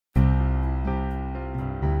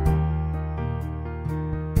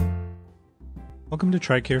Welcome to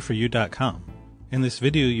TRICAREFORYOU.com. In this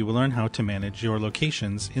video you will learn how to manage your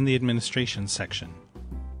locations in the administration section.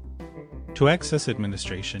 To access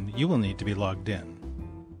administration, you will need to be logged in.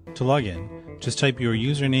 To log in, just type your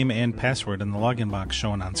username and password in the login box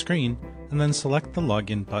shown on screen, and then select the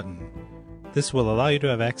Login button. This will allow you to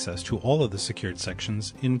have access to all of the secured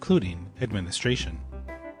sections, including administration.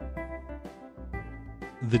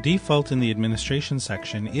 The default in the administration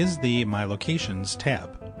section is the My Locations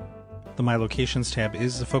tab. The My Locations tab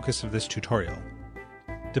is the focus of this tutorial.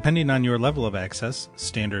 Depending on your level of access,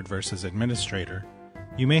 standard versus administrator,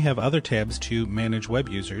 you may have other tabs to manage web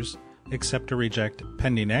users, accept or reject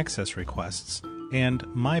pending access requests, and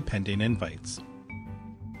My Pending Invites.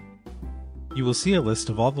 You will see a list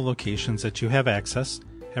of all the locations that you have access,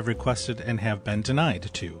 have requested, and have been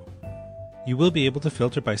denied to. You will be able to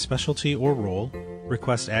filter by specialty or role,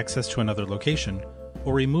 request access to another location,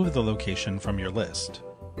 or remove the location from your list.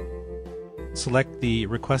 Select the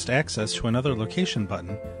Request Access to Another Location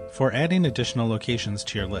button for adding additional locations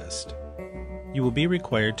to your list. You will be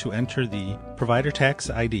required to enter the provider tax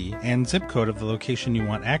ID and zip code of the location you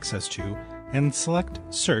want access to, and select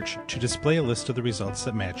Search to display a list of the results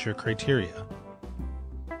that match your criteria.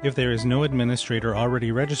 If there is no administrator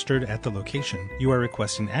already registered at the location you are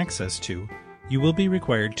requesting access to, you will be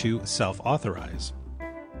required to self-authorize.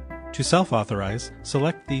 To self-authorize,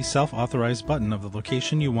 select the Self-Authorize button of the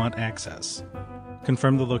location you want access.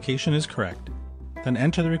 Confirm the location is correct, then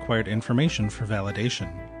enter the required information for validation.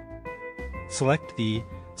 Select the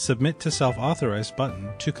Submit to Self-Authorize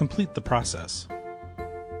button to complete the process.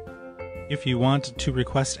 If you want to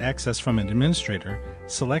request access from an administrator,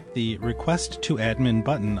 select the Request to Admin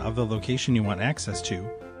button of the location you want access to,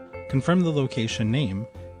 confirm the location name,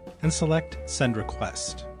 and select Send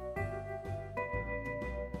Request.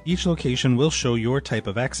 Each location will show your type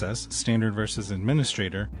of access, standard versus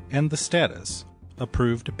administrator, and the status,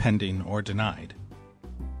 approved, pending, or denied.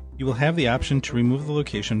 You will have the option to remove the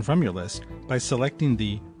location from your list by selecting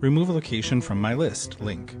the Remove a Location from My List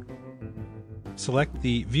link. Select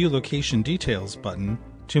the View Location Details button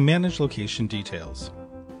to manage location details.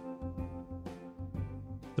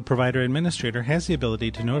 The provider administrator has the ability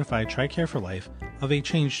to notify TRICARE for Life of a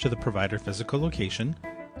change to the provider physical location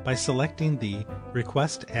by selecting the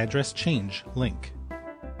Request Address Change link.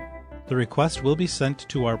 The request will be sent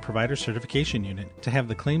to our Provider Certification Unit to have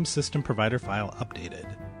the Claims System Provider file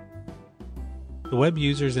updated. The Web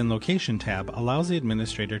Users in Location tab allows the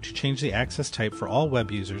administrator to change the access type for all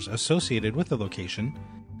web users associated with the location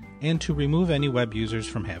and to remove any web users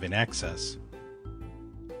from having access.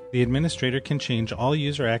 The administrator can change all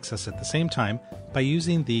user access at the same time by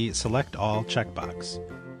using the Select All checkbox.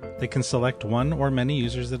 They can select one or many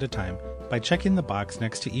users at a time by checking the box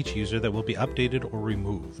next to each user that will be updated or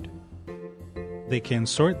removed. They can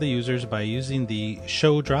sort the users by using the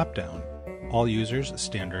Show dropdown, all users,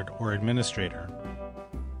 standard, or administrator.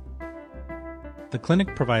 The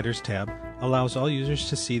Clinic Providers tab allows all users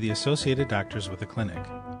to see the associated doctors with the clinic.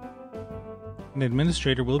 An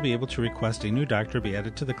administrator will be able to request a new doctor be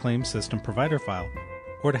added to the Claims System Provider file,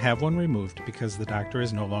 or to have one removed because the doctor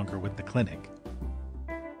is no longer with the clinic.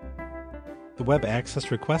 The Web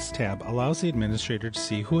Access Requests tab allows the administrator to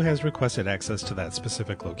see who has requested access to that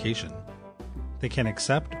specific location. They can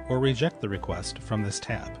accept or reject the request from this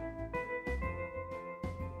tab.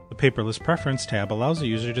 The Paperless Preference tab allows the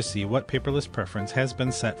user to see what paperless preference has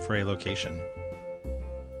been set for a location.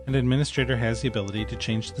 An administrator has the ability to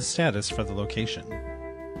change the status for the location.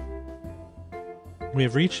 We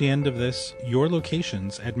have reached the end of this Your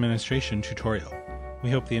Locations administration tutorial.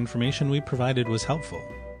 We hope the information we provided was helpful.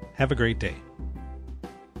 Have a great day.